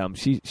 And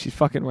she's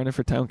fucking running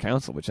for town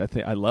council, which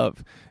I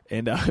love.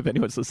 And if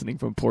anyone's listening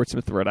from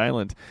Portsmouth, Rhode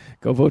Island,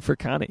 go vote for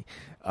Connie.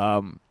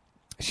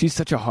 She's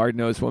such a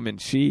hard-nosed woman.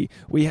 The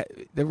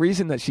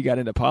reason that she got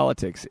into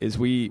politics is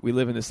we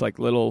live in this like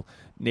little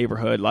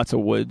neighborhood, lots of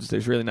woods.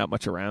 There's really not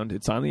much around.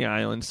 It's on the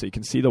island, so you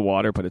can see the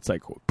water, but it's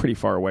like pretty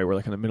far away. We're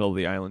like in the middle of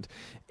the island.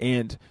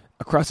 And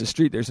across the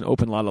street, there's an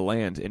open lot of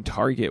land, and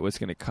Target was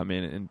going to come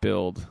in and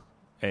build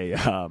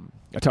a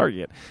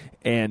Target.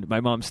 And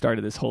my mom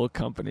started this whole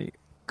company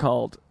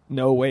called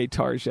No Way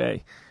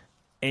Target.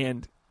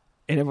 And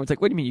everyone's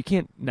like, what do you mean? You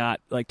can't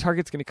not, like,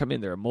 Target's going to come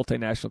in. They're a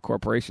multinational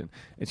corporation.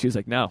 And she was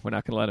like, no, we're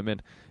not going to let them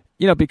in.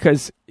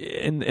 Because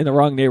in the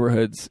wrong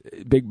neighborhoods,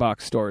 big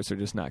box stores are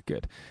just not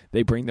good.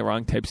 They bring the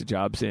wrong types of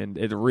jobs in.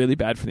 It's really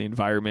bad for the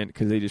environment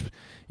because they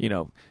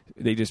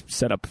just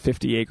set up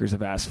 50 acres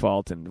of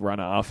asphalt and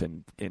runoff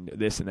and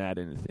this and that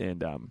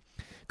and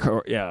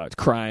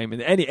crime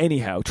and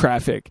anyhow,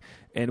 traffic.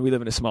 And we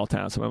live in a small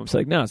town, so my mom's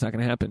like, no, it's not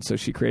going to happen. So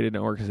she created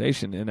an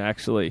organization, and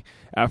actually,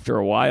 after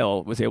a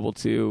while, was able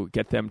to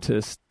get them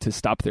to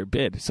stop their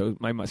bid. So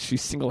she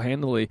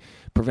single-handedly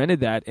prevented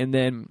that, and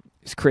then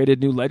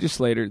created new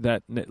legislation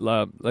that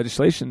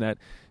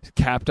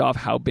capped off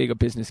how big a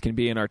business can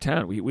be in our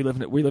town. We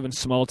live in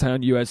small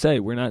town USA.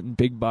 We're not in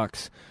big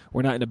box.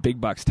 We're not in a big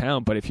box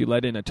town. But if you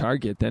let in a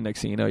Target, then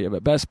next thing you know, you have a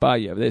Best Buy,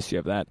 you have this, you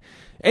have that.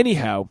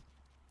 Anyhow.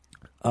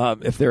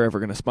 If they're ever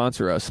going to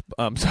sponsor us.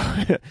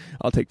 So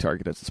I'll take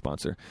Target as a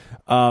sponsor.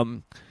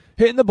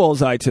 Hitting the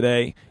bullseye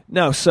today.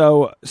 No,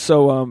 so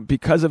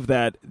because of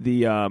that,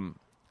 an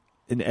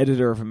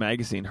editor of a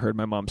magazine heard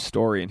my mom's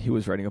story, and he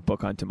was writing a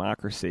book on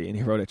democracy, and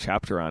he wrote a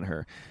chapter on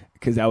her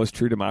because that was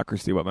true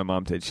democracy, what my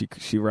mom did.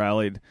 She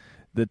rallied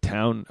the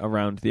town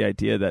around the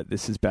idea that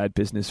this is bad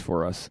business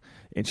for us,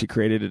 and she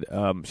created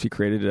a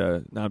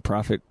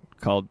nonprofit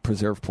called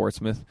Preserve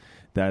Portsmouth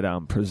that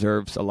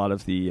preserves a lot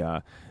of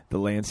the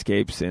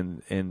landscapes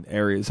and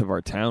areas of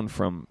our town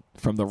from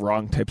the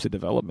wrong types of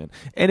development.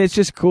 And it's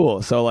just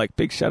cool. So like,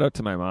 big shout out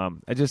to my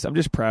mom. I'm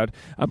just proud.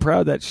 I'm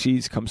proud that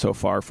she's come so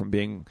far from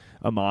being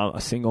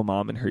a single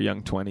mom in her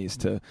young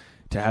 20s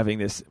to having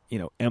this,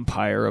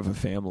 empire of a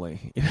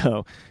family.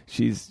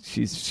 She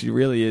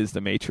really is the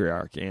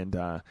matriarch.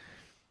 And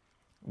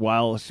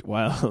while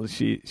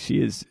she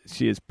is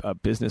a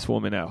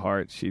businesswoman at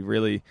heart, she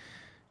really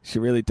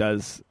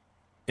does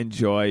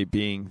enjoy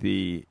being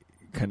the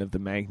kind of the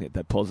magnet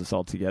that pulls us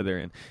all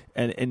together.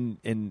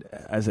 And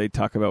as I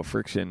talk about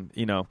friction,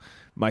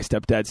 my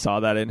stepdad saw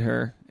that in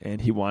her,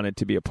 and he wanted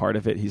to be a part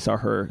of it. He saw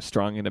her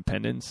strong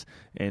independence,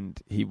 and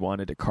he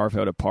wanted to carve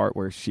out a part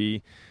where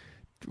she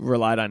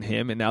relied on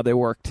him, and now they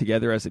work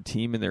together as a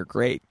team, and they're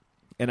great.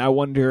 And I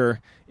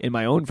wonder, in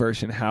my own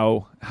version,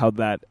 how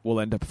that will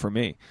end up for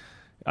me.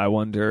 I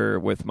wonder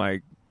with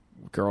my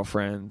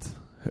girlfriend,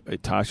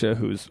 Tasha,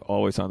 who's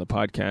always on the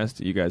podcast.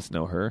 You guys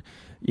know her.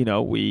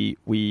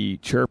 We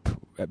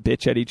chirp,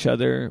 bitch at each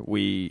other.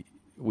 We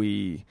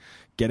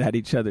get at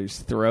each other's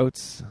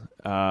throats.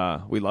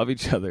 We love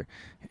each other.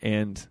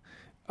 And,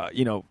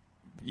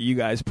 you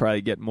guys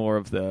probably get more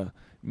of the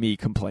me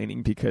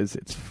complaining because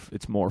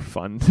it's more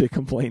fun to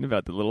complain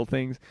about the little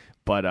things.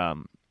 But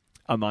I'm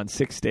on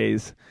 6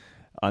 days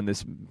on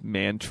this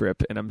man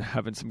trip, and I'm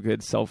having some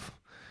good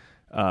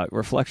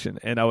reflection.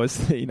 And I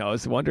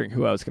was wondering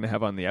who I was going to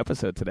have on the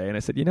episode today. And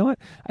I said, you know what?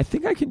 I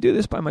think I can do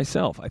this by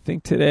myself. I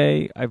think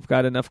today I've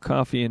got enough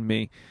coffee in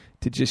me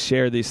to just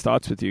share these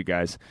thoughts with you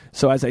guys.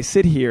 So as I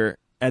sit here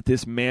at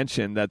this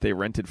mansion that they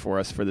rented for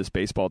us for this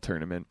baseball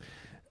tournament,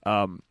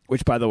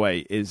 which, by the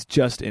way, is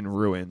just in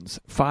ruins.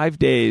 6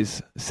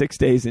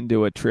 days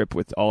into a trip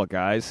with all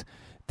guys,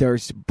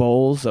 there's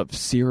bowls of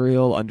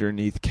cereal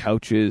underneath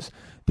couches.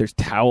 There's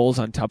towels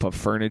on top of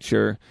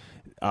furniture.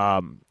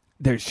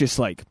 There's just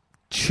like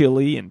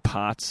chili in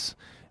pots.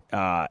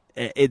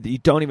 You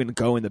don't even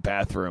go in the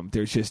bathroom.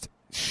 There's just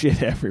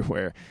shit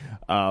everywhere.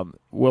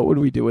 What would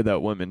we do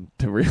without women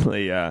to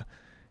really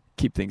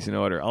keep things in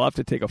order? I'll have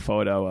to take a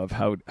photo of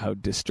how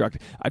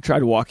destructive. I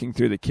tried walking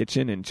through the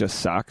kitchen in just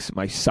socks.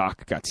 My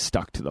sock got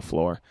stuck to the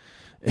floor.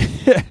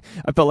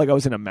 I felt like I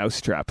was in a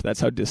mousetrap.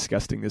 That's how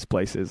disgusting this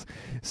place is.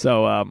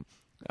 So I'm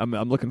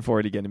looking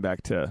forward to getting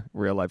back to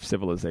real life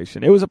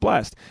civilization. It was a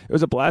blast. It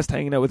was a blast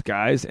hanging out with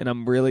guys, and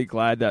I'm really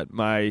glad that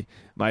my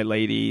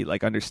lady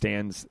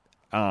understands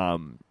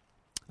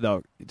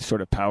the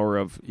sort of power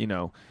of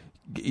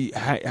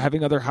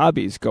having other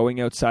hobbies, going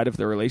outside of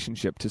the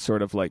relationship to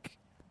sort of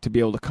to be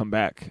able to come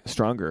back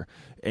stronger.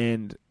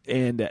 And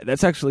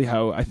that's actually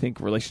how I think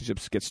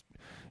relationships get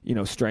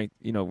strength,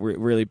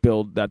 really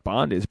build that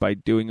bond, is by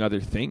doing other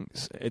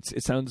things.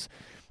 It sounds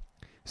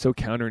so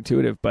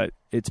counterintuitive, but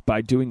it's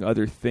by doing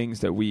other things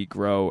that we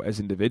grow as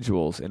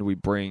individuals, and we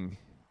bring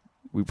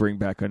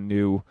back a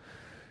new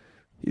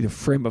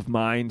frame of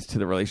mind to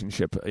the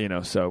relationship.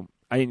 So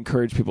I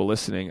encourage people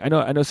listening. I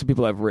know some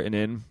people have written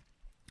in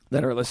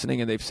that are listening,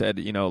 and they've said,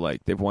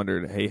 they've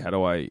wondered, hey, how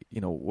do I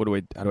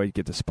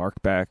get the spark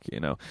back?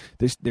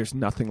 There's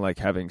nothing like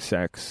having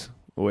sex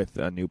with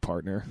a new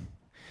partner.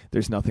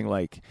 There's nothing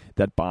like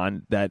that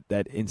bond,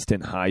 that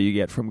instant high you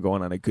get from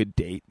going on a good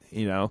date,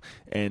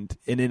 and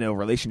in a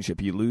relationship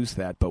you lose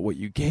that, but what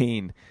you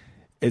gain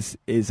is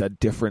a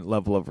different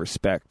level of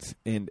respect,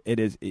 and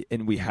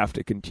we have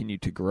to continue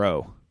to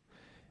grow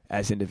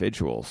as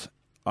individuals,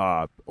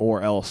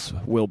 or else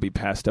we'll be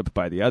passed up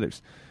by the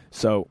others.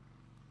 So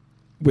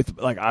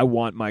I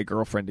want my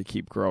girlfriend to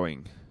keep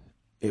growing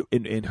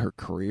in her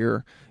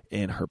career,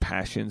 in her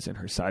passions, and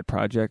her side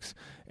projects,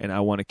 and I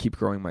want to keep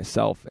growing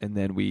myself, and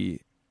then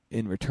we,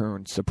 in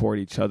return, support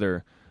each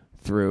other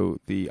through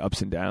the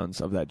ups and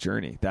downs of that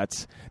journey.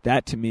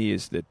 That to me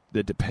is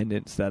the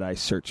dependence that I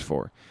search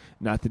for,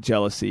 not the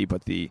jealousy,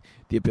 but the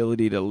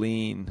ability to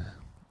lean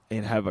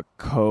and have a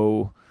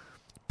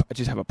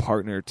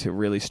partner to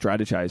really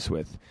strategize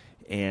with.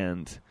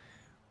 And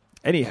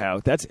anyhow,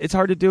 it's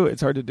hard to do.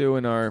 It's hard to do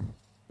in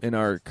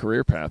our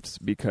career paths,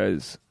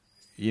 because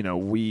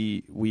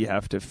we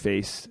have to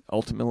face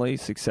ultimately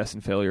success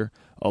and failure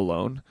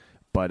alone,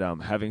 but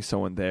having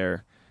someone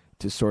there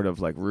to sort of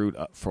root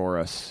up for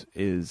us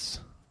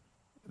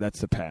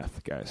that's the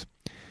path, guys.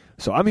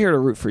 So I'm here to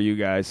root for you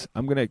guys.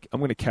 I'm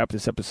gonna cap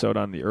this episode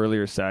on the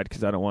earlier side,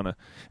 because I didn't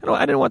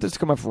want this to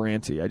come off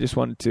ranty. I just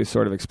wanted to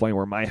sort of explain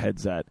where my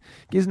head's at,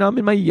 because now I'm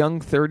in my young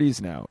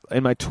 30s now.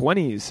 In my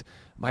 20s,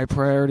 my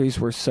priorities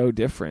were so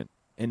different,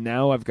 and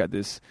now I've got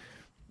this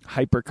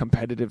hyper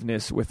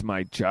competitiveness with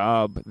my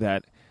job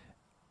that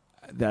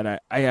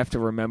I have to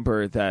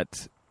remember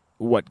that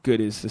what good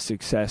is the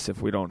success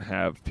if we don't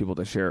have people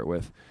to share it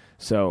with.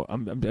 So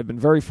I've been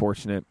very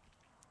fortunate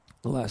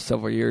the last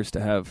several years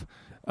to have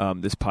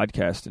this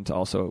podcast, and to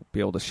also be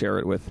able to share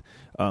it with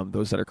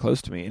those that are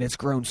close to me. And it's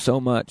grown so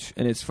much,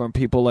 and it's from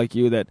people like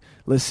you that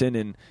listen.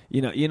 And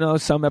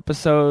some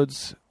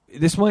episodes,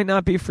 this might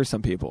not be for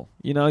some people.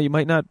 You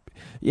might not.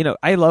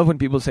 I love when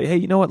people say, "Hey,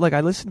 you know what? I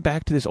listened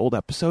back to this old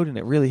episode, and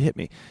it really hit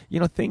me."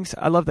 Things.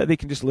 I love that they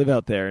can just live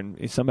out there.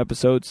 And some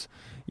episodes,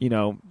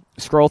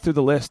 scroll through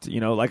the list.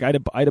 I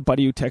had a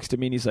buddy who texted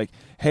me, and he's like,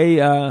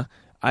 "Hey,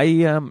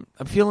 I'm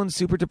feeling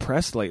super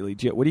depressed lately.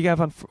 What do you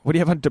have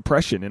on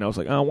depression?" And I was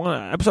like,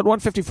 episode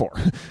 154,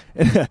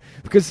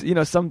 because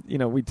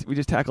we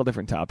just tackle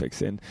different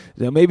topics, and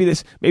maybe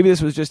this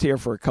was just here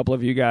for a couple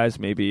of you guys.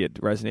 Maybe it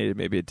resonated,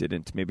 maybe it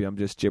didn't. Maybe I'm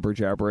just jibber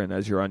jabbering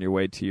as you're on your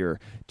way to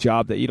your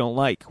job that you don't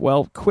like.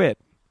 Well, quit.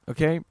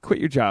 Okay, quit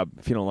your job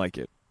if you don't like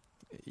it.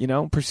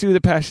 Pursue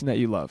the passion that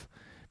you love.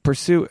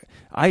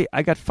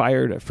 I got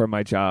fired from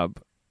my job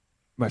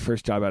my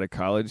first job out of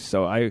college,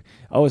 so I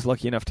was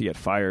lucky enough to get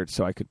fired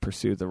so I could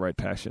pursue the right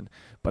passion.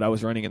 But I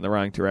was running in the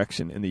wrong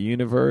direction, and the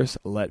universe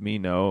let me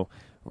know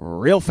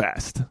real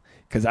fast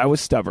because I was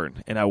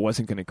stubborn and I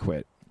wasn't going to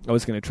quit. I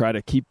was going to try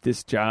to keep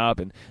this job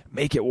and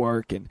make it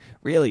work and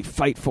really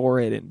fight for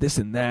it and this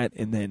and that.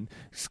 And then,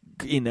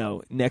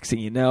 next thing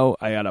you know,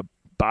 I got a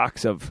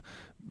box of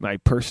my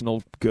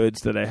personal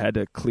goods that I had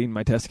to clean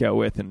my desk out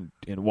with and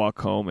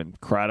walk home and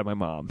cry to my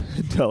mom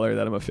and tell her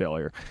that I'm a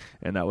failure.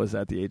 And that was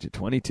at the age of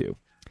 22.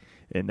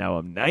 And now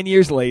I'm 9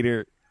 years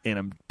later and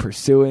I'm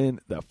pursuing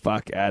the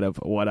fuck out of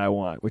what I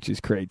want, which is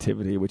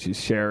creativity, which is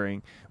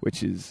sharing,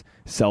 which is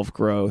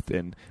self-growth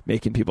and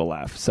making people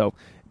laugh. So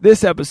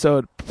this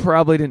episode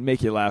probably didn't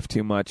make you laugh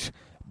too much,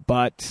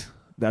 but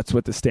that's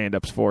what the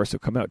stand-up's for. So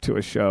come out to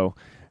a show,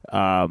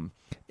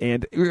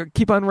 and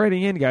keep on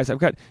writing in, guys. I've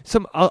got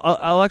some.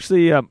 I'll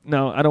actually.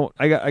 No, I don't.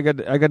 I got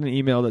an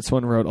email that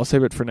someone wrote. I'll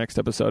save it for next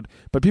episode.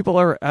 But people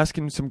are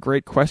asking some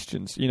great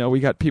questions. We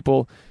got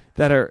people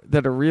that are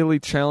really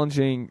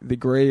challenging the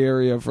gray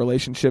area of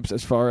relationships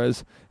as far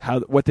as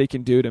what they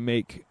can do to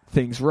make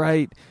things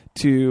right,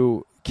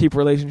 to keep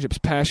relationships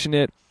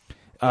passionate,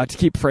 to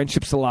keep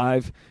friendships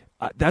alive.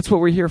 That's what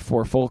we're here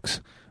for,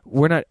 folks.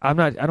 I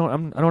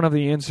don't have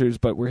the answers,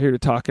 but we're here to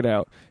talk it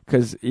out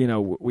because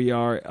we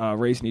are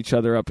raising each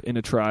other up in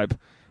a tribe,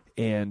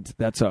 and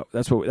that's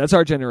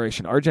our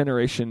generation. Our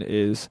generation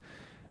is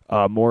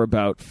more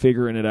about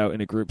figuring it out in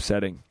a group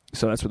setting.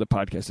 So that's what the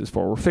podcast is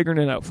for. We're figuring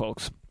it out,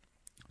 folks.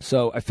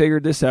 So I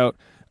figured this out.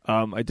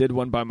 I did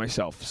one by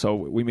myself, so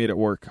we made it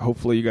work.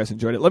 Hopefully you guys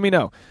enjoyed it. Let me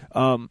know.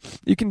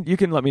 You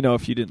can let me know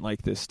if you didn't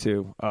like this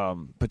too.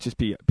 But just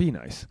be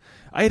nice.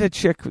 I had a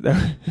chick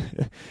that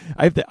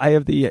I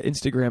have the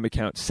Instagram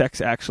account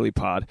Sex Actually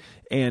Pod,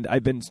 and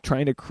I've been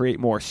trying to create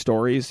more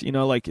stories.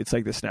 It's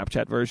like the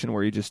Snapchat version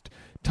where you just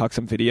talk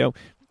some video.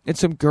 And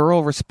some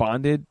girl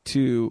responded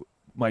to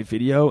my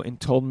video and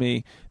told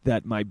me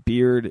that my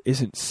beard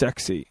isn't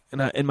sexy,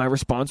 and my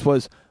response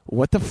was,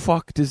 "What the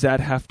fuck does that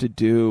have to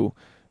do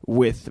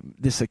with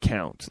this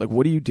account? Like,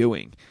 what are you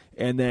doing?"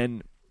 And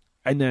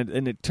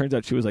it turns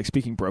out she was like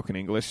speaking broken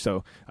English,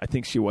 so I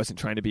think she wasn't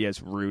trying to be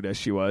as rude as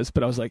she was.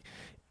 But I was like,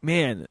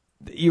 man,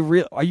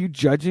 are you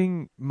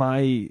judging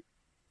my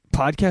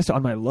podcast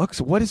on my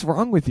looks? What is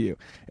wrong with you?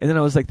 And then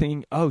I was like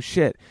thinking, oh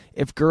shit,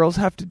 if girls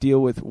have to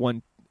deal with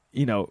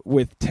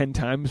with 10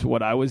 times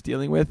what I was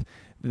dealing with,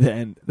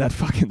 then that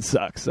fucking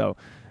sucks. So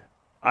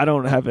I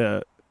don't have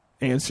a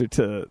answer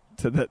to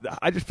that.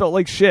 I just felt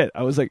like shit.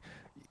 I was like,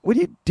 what are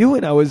you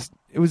doing? It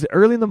was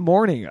early in the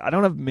morning. I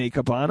don't have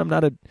makeup on. I'm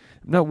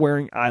not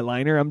wearing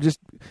eyeliner. I'm just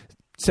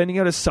sending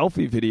out a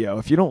selfie video.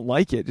 If you don't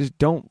like it, just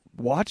don't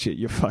watch it,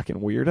 you fucking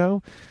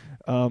weirdo.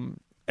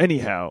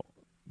 Anyhow,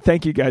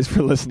 thank you guys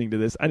for listening to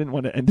this. I didn't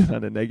want to end it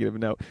on a negative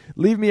note.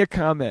 Leave me a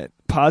comment,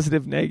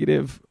 positive,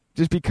 negative.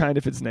 Just be kind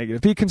if it's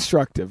negative. Be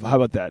constructive. How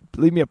about that?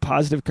 Leave me a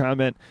positive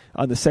comment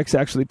on the Sex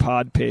Actually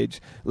Pod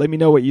page. Let me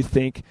know what you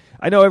think.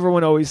 I know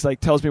everyone always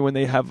tells me when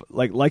they have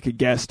like a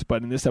guest,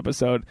 but in this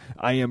episode,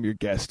 I am your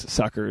guest,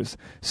 suckers.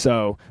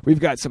 So we've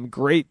got some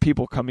great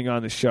people coming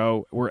on the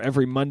show. We're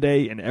every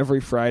Monday and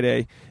every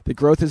Friday. The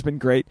growth has been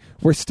great.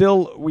 We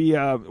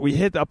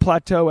hit a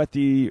plateau at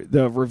the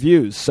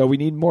reviews, so we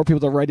need more people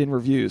to write in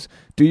reviews.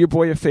 Do your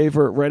boy a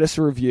favor, write us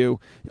a review.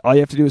 All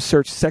you have to do is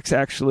search Sex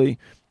Actually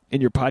in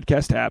your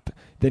podcast app,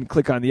 then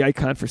click on the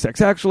icon for Sex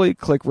Actually,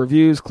 click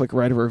reviews, click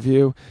write a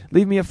review.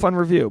 Leave me a fun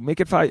review. Make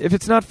it 5. If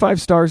it's not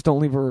 5 stars,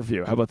 don't leave a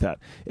review. How about that?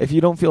 If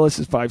you don't feel this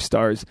is 5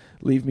 stars,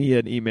 leave me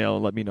an email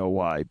and let me know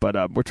why.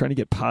 But we're trying to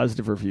get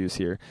positive reviews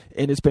here,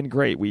 and it's been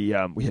great. We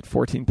hit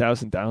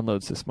 14,000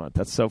 downloads this month.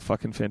 That's so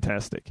fucking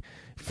fantastic.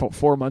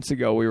 4 months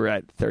ago, we were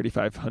at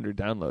 3,500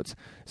 downloads.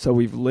 So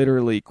we've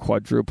literally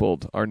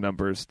quadrupled our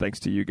numbers thanks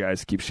to you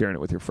guys. Keep sharing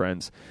it with your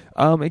friends.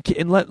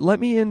 And let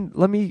me in.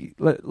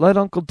 Let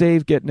Uncle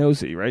Dave get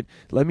nosy, right?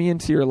 Let me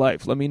into your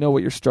life. Let me know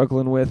what you're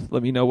struggling with.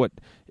 Let me know what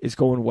is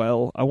going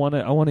well. I want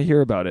to hear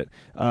about it.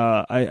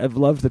 I've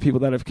loved the people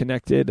that have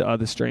connected,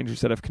 the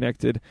strangers that have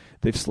connected.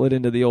 They've slid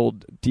into the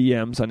old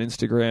DMs on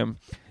Instagram,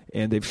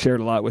 and they've shared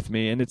a lot with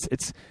me, and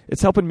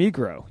it's helping me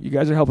grow. You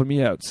guys are helping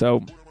me out.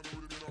 So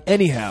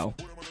anyhow,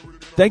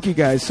 thank you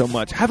guys so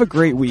much. Have a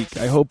great week.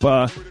 I hope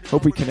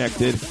we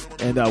connected,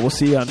 and we'll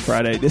see you on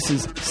Friday. This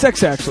is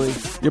Sex Actually,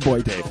 your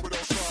boy Dave.